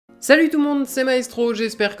Salut tout le monde, c'est Maestro,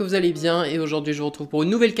 j'espère que vous allez bien et aujourd'hui je vous retrouve pour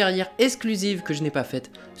une nouvelle carrière exclusive que je n'ai pas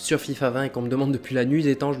faite sur FIFA 20 et qu'on me demande depuis la nuit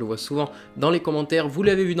des temps, je le vois souvent dans les commentaires. Vous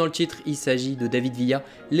l'avez vu dans le titre, il s'agit de David Villa,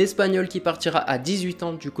 l'Espagnol qui partira à 18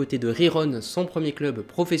 ans du côté de Riron, son premier club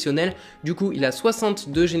professionnel. Du coup il a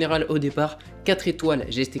 62 général au départ, 4 étoiles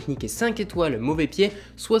geste technique et 5 étoiles mauvais pied,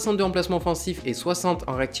 62 en placement offensif et 60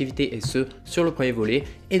 en réactivité et ce sur le premier volet.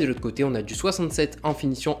 Et de l'autre côté on a du 67 en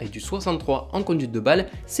finition et du 63 en conduite de balle.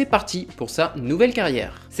 C'est parti pour sa nouvelle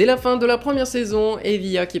carrière. C'est la fin de la première saison et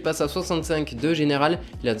Villa qui passe à 65 de général,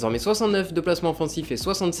 il a désormais 69 de placement offensif et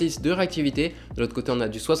 66 de réactivité. De l'autre côté on a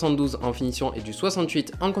du 72 en finition et du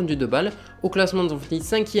 68 en conduite de balle. Au classement on finit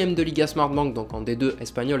 5ème de Liga Smartbank, donc en D2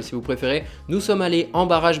 espagnol si vous préférez. Nous sommes allés en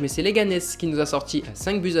barrage mais c'est Leganés qui nous a sorti à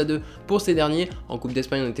 5-2 pour ces derniers. En Coupe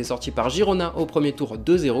d'Espagne on était sorti par Girona au premier tour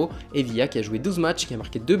 2-0 et Villa qui a joué 12 matchs, qui a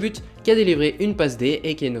marqué 2 buts, qui a délivré une passe D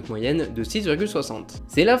et qui a une note moyenne de 6,60.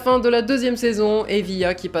 C'est la fin de la deuxième saison et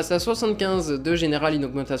Villa qui passe à 75 de général, une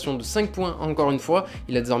augmentation de 5 points encore une fois.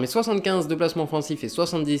 Il a désormais 75 de placement offensif et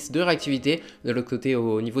 70 de réactivité. De l'autre côté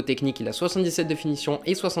au niveau technique il a 77 de finition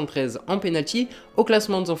et 73 en penalty. Au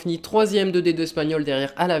classement nous avons fini 3ème de D2 espagnol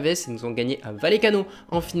derrière Alaves et nous avons gagné à Vallecano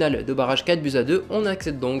en finale de barrage 4-2. On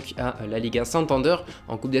accède donc à la Liga Santander.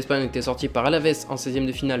 En Coupe d'Espagne on était sorti par Alaves en 16ème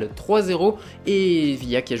de finale 3-0 et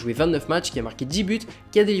Villa qui a joué 29 matchs, qui a marqué 10 buts,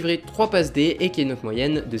 qui a délivré 3 passes D et qui a une note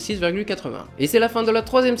moyenne de 6,80. Et c'est la fin de la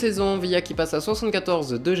troisième saison, Villa qui passe à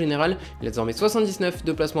 74 de général, il a désormais 79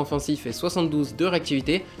 de placement offensif et 72 de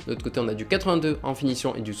réactivité. De l'autre côté on a du 82 en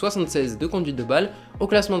finition et du 76 de conduite de balle. Au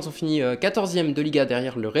classement on finit 14ème de Liga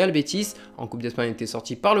derrière le Real Betis. En Coupe d'Espagne on était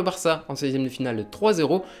sorti par le Barça en 16ème de finale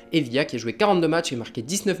 3-0 et Villa qui a joué 42 matchs et marqué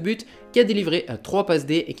 19 buts, qui a délivré 3 passes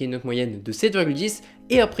D et qui a une note moyenne de 7,10.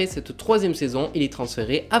 Et après cette troisième saison, il est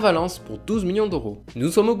transféré à Valence pour 12 millions d'euros.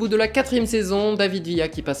 Nous sommes au bout de la quatrième saison, David Villa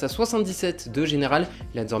qui passe à 77 de général,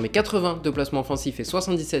 il a désormais 80 de placement offensif et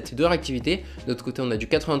 77 de réactivité. De l'autre côté on a du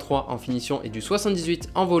 83 en finition et du 78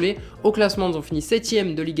 en volée. Au classement on finit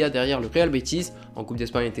 7ème de Liga derrière le Real Betis. En Coupe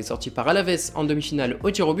d'Espagne on était sorti par Alaves en demi-finale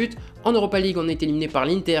au tir au but. En Europa League on a été éliminé par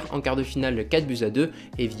l'Inter en quart de finale 4-2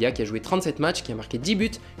 et Villa qui a joué 37 matchs, qui a marqué 10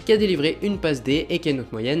 buts, qui a délivré une passe D et qui a une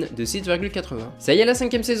note moyenne de 6,80. Ça y est, la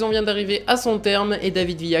cinquième saison vient d'arriver à son terme et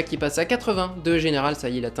David Villa qui passe à 80 de général, ça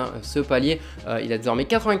y est il atteint ce palier. Il a désormais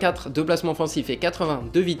 84 de placement offensif et 80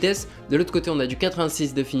 de vitesse. De l'autre côté on a du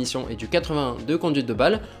 86 de finition et du 80 de conduite de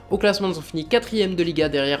balle. Au classement on finit 4ème de Liga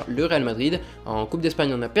derrière le Real Madrid. En Coupe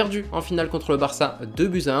d'Espagne on a perdu en finale contre le Barça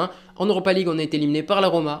 2-1. En Europa League on a été éliminé par la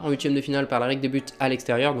Roma en 8ème de finale par la règle des buts à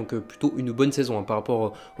l'extérieur, donc plutôt une bonne saison hein, par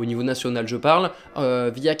rapport au niveau national je parle.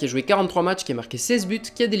 Villa qui a joué 43 matchs, qui a marqué 16 buts,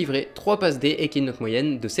 qui a délivré 3 passes D et qui a une note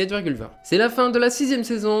moyenne de 7,20. C'est la fin de la sixième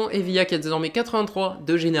saison et Villa qui a désormais 83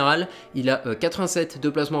 de général, il a 87 de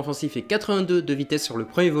placement offensif et 82 de vitesse sur le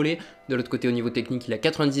premier volet. De l'autre côté au niveau technique il a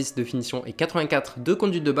 90 de finition et 84 de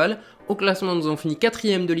conduite de balle. Au classement nous avons fini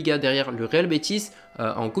 4ème de Liga derrière le Real Betis.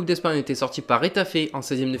 En Coupe d'Espagne on était sorti par Retafe en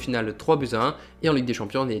 16ème de finale 3-1 et en Ligue des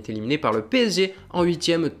Champions on a été éliminé par le PSG en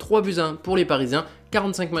 8ème 3-1 pour les Parisiens.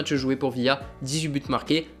 45 matchs joués pour Villa, 18 buts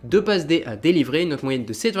marqués, 2 passes D à délivrer, une note moyenne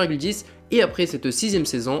de 7,10. Et après cette sixième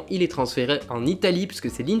saison, il est transféré en Italie puisque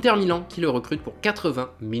c'est l'Inter Milan qui le recrute pour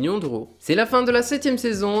 80 millions d'euros. C'est la fin de la septième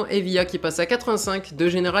saison et Villa qui passe à 85 de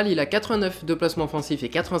général, il a 89 de placement offensif et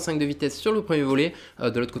 85 de vitesse sur le premier volet.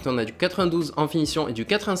 De l'autre côté on a du 92 en finition et du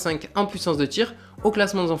 85 en puissance de tir. Au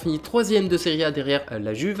classement on finit 3ème de Serie A derrière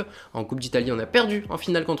la Juve. En Coupe d'Italie on a perdu en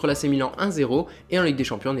finale contre l'AC Milan 1-0 et en Ligue des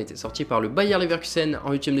Champions on était sorti par le Bayer Leverkusen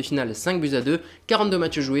en 8ème de finale 5-2, 42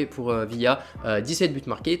 matchs joués pour Villa, 17 buts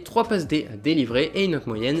marqués, 3 passes D délivrées et une note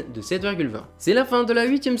moyenne de 7,20. C'est la fin de la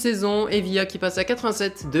 8ème saison et Villa qui passe à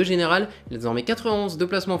 87 de général, il a désormais 91 de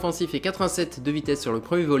placement offensif et 87 de vitesse sur le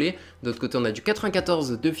premier volet. De l'autre côté on a du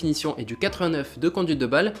 94 de finition et du 89 de conduite de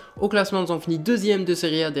balle. Au classement on finit 2ème de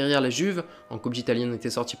Serie A derrière la Juve. En Coupe d'Italie on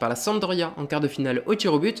était sorti par la Sampdoria en quart de finale au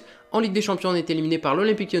tir au but. En Ligue des Champions on était éliminé par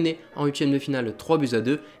l'Olympique Lyonnais en 8ème de finale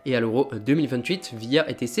 3-2 et à l'Euro 2028 Villa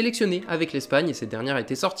été sélectionné avec l'Espagne et cette dernière a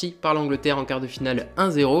été sortie par l'Angleterre en quart de finale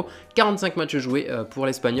 1-0. 45 matchs joués pour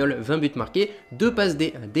l'Espagnol, 20 buts marqués, 2 passes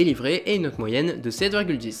D délivrées et une note moyenne de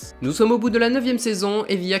 7,10. Nous sommes au bout de la 9ème saison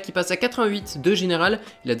et Villa qui passe à 88 de général,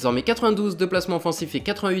 il a désormais 92 de placement offensif et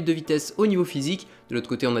 88 de vitesse au niveau physique. De l'autre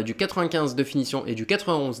côté on a du 95 de finition et du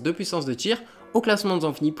 91 de puissance de tir. Au classement, nous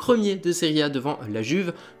avons fini premier de Serie A devant la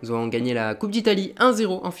Juve. Nous avons gagné la Coupe d'Italie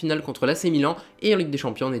 1-0 en finale contre l'AC Milan. Et en Ligue des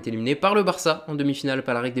Champions, on est éliminé par le Barça en demi-finale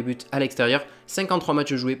par la règle des buts à l'extérieur. 53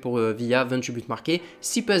 matchs joués pour Villa, 28 buts marqués,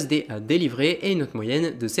 6 passes D délivrées et une note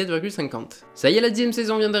moyenne de 7,50. Ça y est, la 10e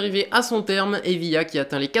saison vient d'arriver à son terme et Villa qui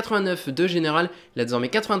atteint les 89 de général, il a désormais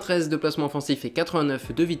 93 de placement offensif et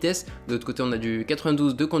 89 de vitesse. De l'autre côté, on a du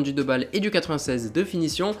 92 de conduite de balle et du 96 de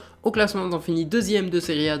finition. Au classement, on finit deuxième de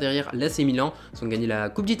Serie A derrière l'AC Milan. Ils ont gagné la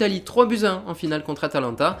Coupe d'Italie 3-1 en finale contre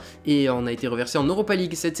Atalanta et on a été reversé en Europa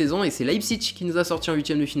League cette saison et c'est Leipzig qui nous a sorti en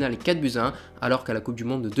 8ème de finale 4-1 alors qu'à la Coupe du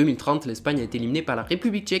Monde de 2030, l'Espagne a été éliminée par la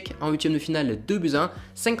République tchèque en 8ème de finale 2-1,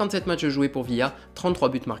 57 matchs joués pour Villa, 33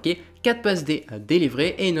 buts marqués, 4 passes D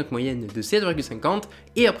délivrées et une note moyenne de 7,50.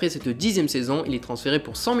 Et après cette 10e saison, il est transféré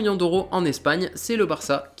pour 100 millions d'euros en Espagne, c'est le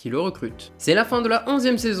Barça qui le recrute. C'est la fin de la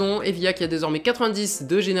 11e saison et Villa qui a désormais 90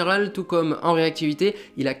 de général, tout comme en réactivité,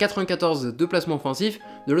 il a 94 de placement offensif.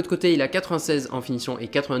 De l'autre côté, il a 96 en finition et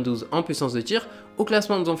 92 en puissance de tir. Au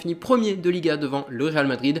classement, nous avons fini premier de Liga devant le Real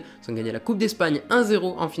Madrid. Ils ont gagné la Coupe d'Espagne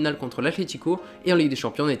 1-0 en finale contre l'Atlético. Et en Ligue des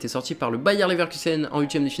Champions, on a été sorti par le Bayer Leverkusen en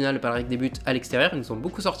 8ème de finale par la règle des buts à l'extérieur. Ils nous ont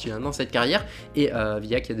beaucoup sortis dans cette carrière. Et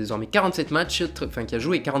Villa qui a désormais 47 matchs, qui a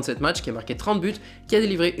joué 47 matchs, qui a marqué 30 buts, qui a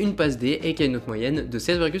délivré une passe D et qui a une note moyenne de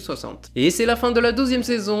 7,60. Et c'est la fin de la 12e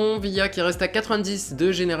saison. Villa qui reste à 90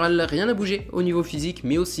 de général. Rien n'a bougé au niveau physique,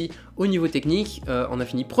 mais aussi au niveau technique. On a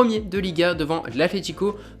fini premier de Liga devant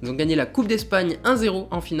l'Atlético. Ils ont gagné la Coupe d'Espagne 1-0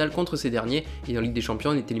 en finale contre ces derniers. Et en Ligue des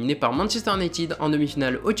Champions, on est éliminé par Manchester United en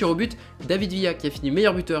demi-finale au tir au but. David Villa qui a fini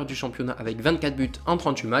meilleur buteur du championnat avec 24 buts en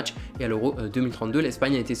 38 matchs. Et à l'Euro 2032,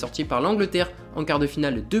 l'Espagne a été sortie par l'Angleterre en quart de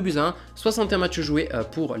finale 2-1. 61 matchs joués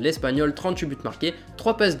pour l'Espagnol, 38 buts marqués,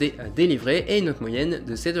 3 passes D délivrées et une note moyenne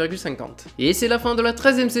de 7,50. Et c'est la fin de la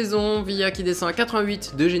 13e saison. Villa qui descend à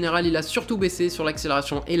 88 de général, il a surtout baissé sur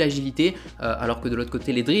l'accélération et l'agilité, alors que de l'autre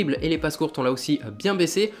côté, les dribbles et les passes courtes ont là aussi bien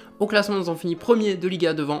baissé. Au classement, nous avons fini premier de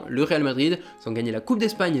Liga devant le Real Madrid. Ils ont gagné la Coupe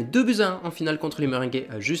d'Espagne 2-1 en finale contre les Merengues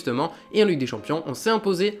justement. Et en Ligue des Champions, on s'est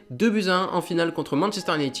imposé 2-1 en finale contre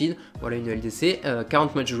Manchester United. Voilà une LDC,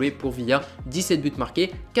 40 matchs joués pour Villa, 17 buts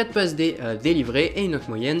marqués, 4 passes D délivrées et une note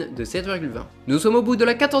moyenne de 7,20. Nous sommes au bout de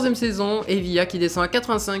la 14e saison et Villa qui descend à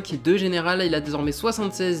 85 de général. Il a désormais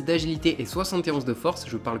 76 d'agilité et 71 de force.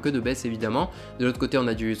 Je parle que de baisse évidemment. De l'autre côté, on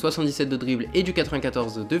a du 77 de dribble et du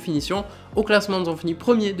 94 de finition. Au classement, nous avons fini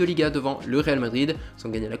premier de Liga devant le Real Madrid. Ils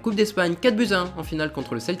ont gagné la Coupe d'Espagne 4-1 en finale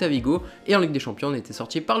contre le Celta Vigo. Et en Ligue des Champions, on a été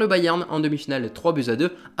sorti par le Bayern en demi-finale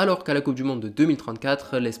 3-2, alors qu'à la Coupe du Monde de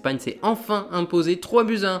 2034, l'Espagne s'est enfin imposée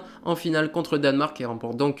 3-1 en finale contre le Danemark et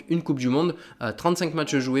remporte donc une Coupe du Monde. 35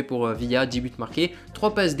 matchs joués pour Villa, 10 buts marqués,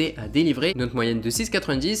 3 passes D délivrées, une note moyenne de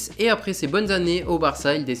 6,90. Et après ses bonnes années au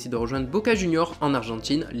Barça, il décide de rejoindre Boca Juniors en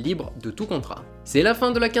Argentine, libre de tout contrat. C'est la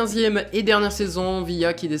fin de la 15e et dernière saison.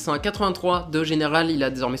 Villa qui descend à 83 de général, il a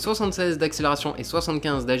désormais 76 d'accélération et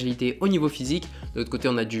 75 d'agilité au niveau physique. De l'autre côté,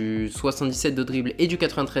 on a du 77 de dribble et du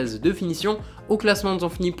 93 de finition. Au classement, nous avons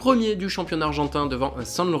fini premier du championnat argentin devant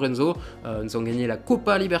San Lorenzo. Nous avons gagné la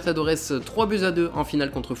Copa Libertadores 3-2 en finale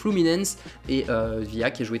contre Fluminense. Et Villa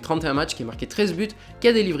qui a joué 31 matchs, qui a marqué 13 buts, qui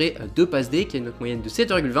a délivré 2 passes D, qui a une note moyenne de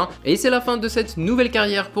 7,20. Et c'est la fin de cette nouvelle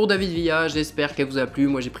carrière pour David Villa. J'espère qu'elle vous a plu.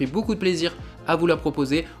 Moi, j'ai pris beaucoup de plaisir à vous la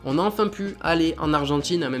proposer. On a enfin pu aller en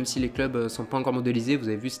Argentine, même si les clubs sont pas encore modélisés. Vous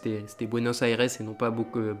avez vu, c'était Buenos Aires et non pas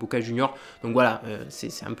Boca Juniors. Donc voilà,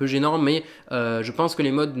 c'est un peu gênant, mais je pense que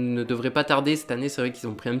les mods ne devraient pas tarder. Cette année, c'est vrai qu'ils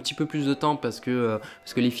ont pris un petit peu plus de temps parce que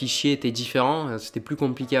les fichiers étaient différents. C'était plus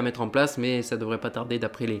compliqué à mettre en place, mais ça devrait pas tarder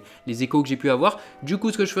d'après les échos que j'ai pu avoir. Du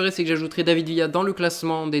coup, ce que je ferai, c'est que j'ajouterai David Villa dans le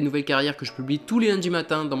classement des nouvelles carrières que je publie tous les lundis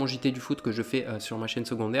matins dans mon JT du foot que je fais sur ma chaîne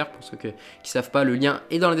secondaire. Pour ceux qui savent pas, le lien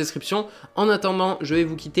est dans la description. En attendant, je vais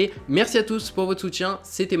vous quitter. Merci à tous pour votre soutien.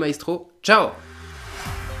 C'était Maestro. Ciao!